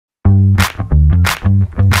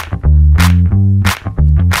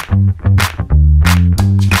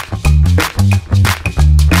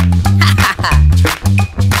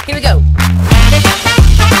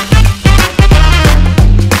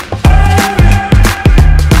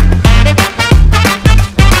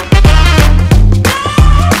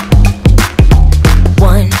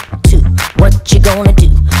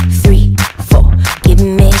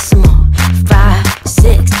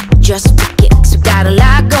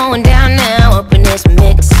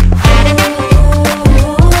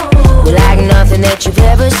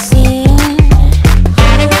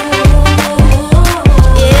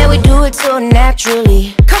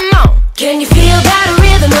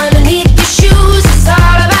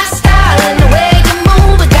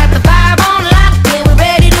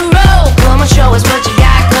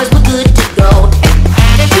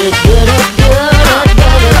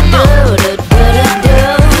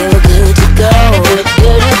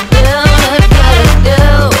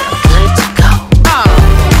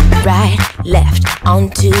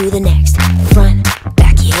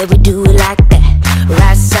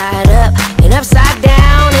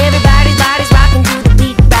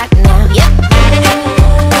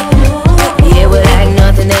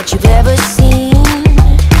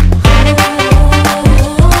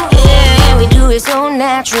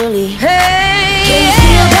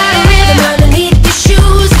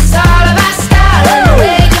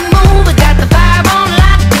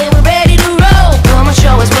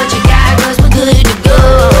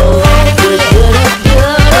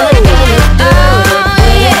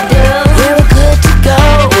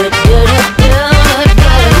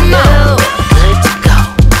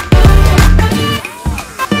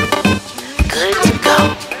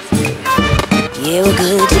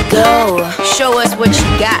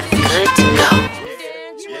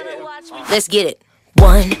Let's get it.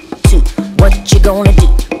 1, 2, what you gonna do?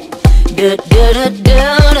 Do, do, do, do,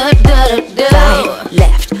 do, do, do. Right,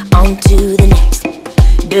 left, on to the next.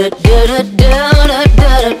 Do, do, do, do, do,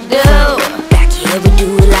 do, do, do. Front, back, yeah, we do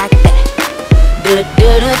it like that. Do,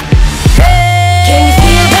 do, do. Hey. Can you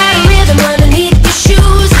feel that rhythm underneath your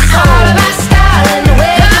shoes? It's all about style and the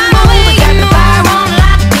way you move. We got the fire on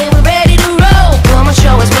lock and we're ready to roll. Come on,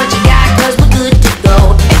 show us what you got, 'cause we're good to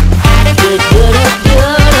go. Do, do, do, do,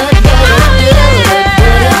 do, do, do, do, do,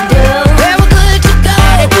 do. Yeah, we're good to go.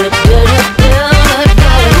 Do, do, do, do, do,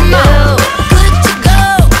 do, do. Good to go.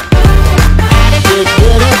 Do, do,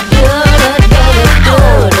 do, do, do, do,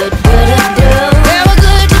 do, do, do. Yeah, we're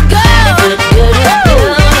good to go. Do, do, do,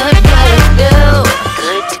 do, do, do.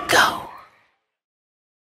 Good to go.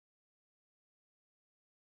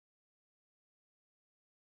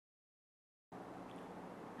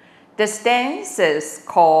 This dance is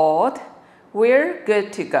called We're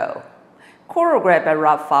Good to Go. Choreographed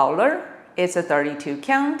by Fowler. It's a 32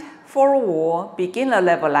 count, 4-wall, beginner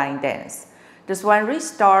level line dance. This one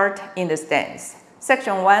restart in this dance.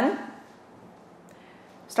 Section 1.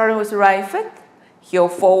 Starting with right foot. Heel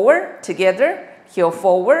forward, together. Heel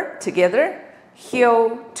forward, together.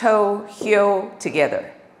 Heel, toe, heel,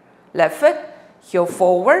 together. Left foot. Heel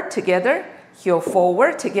forward, together. Heel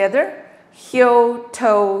forward, together. Heel,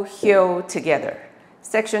 toe, heel, together.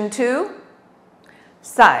 Section 2.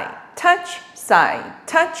 Side, touch, side,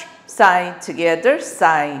 touch, side, together,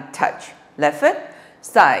 side, touch. Left foot.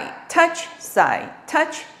 Side, touch, side,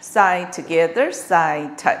 touch, side, together,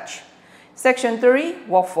 side, touch. Section 3.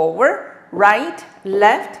 Walk forward, right,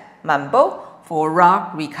 left, mambo. For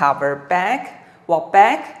rock, recover, back. Walk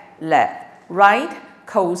back, left, right,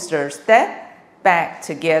 coaster step, back,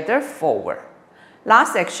 together, forward.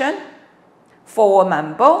 Last section. Forward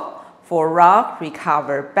mambo, for rock,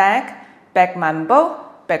 recover, back, back mambo,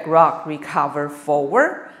 back rock, recover,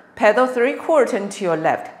 forward. Pedal 3/4 to your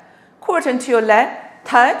left. Quarter to your left,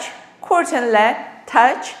 touch, quarter left,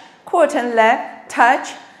 touch, quarter left,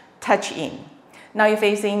 touch, touch in. Now you're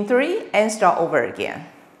facing 3 and start over again.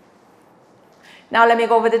 Now let me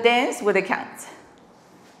go over the dance with the counts.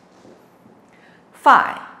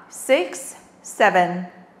 5, 6, 7,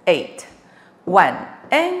 8. 1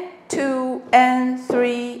 and 2 and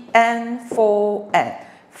 3 and 4 and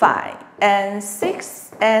 5 and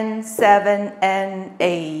 6 and 7 and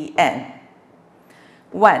 8 and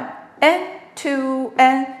 1 and 2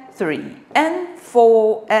 and 3 and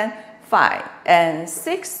 4 and 5 and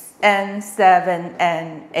 6 and 7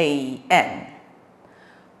 and 8 and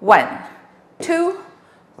 1, 2,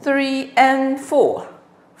 3 and 4,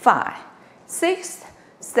 5, 6,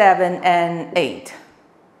 7 and 8.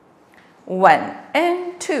 1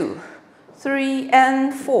 and 2, 3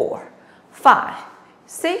 and 4, 5,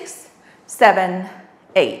 6, 7,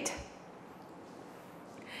 8.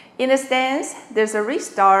 In this dance, there's a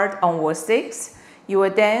restart on wall 6. You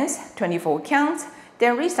will dance 24 counts,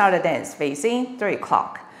 then restart the dance facing 3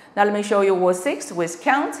 o'clock. Now let me show you wall 6 with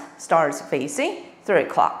count starts facing 3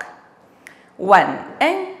 o'clock. 1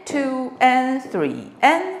 and 2 and 3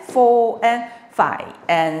 and 4 and 5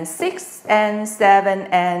 and 6 and 7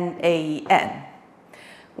 and 8 and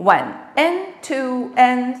 1 and 2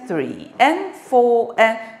 and 3 and 4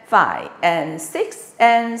 and 5 and 6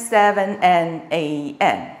 and 7 and 8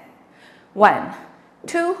 and 1,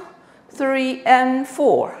 2, 3 and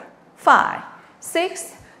 4, 5,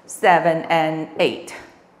 6, 7 and 8.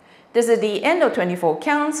 This is the end of 24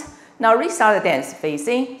 counts. Now restart the dance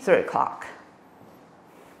facing 3 o'clock.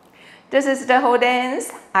 This is the whole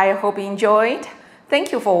dance. I hope you enjoyed.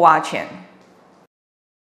 Thank you for watching.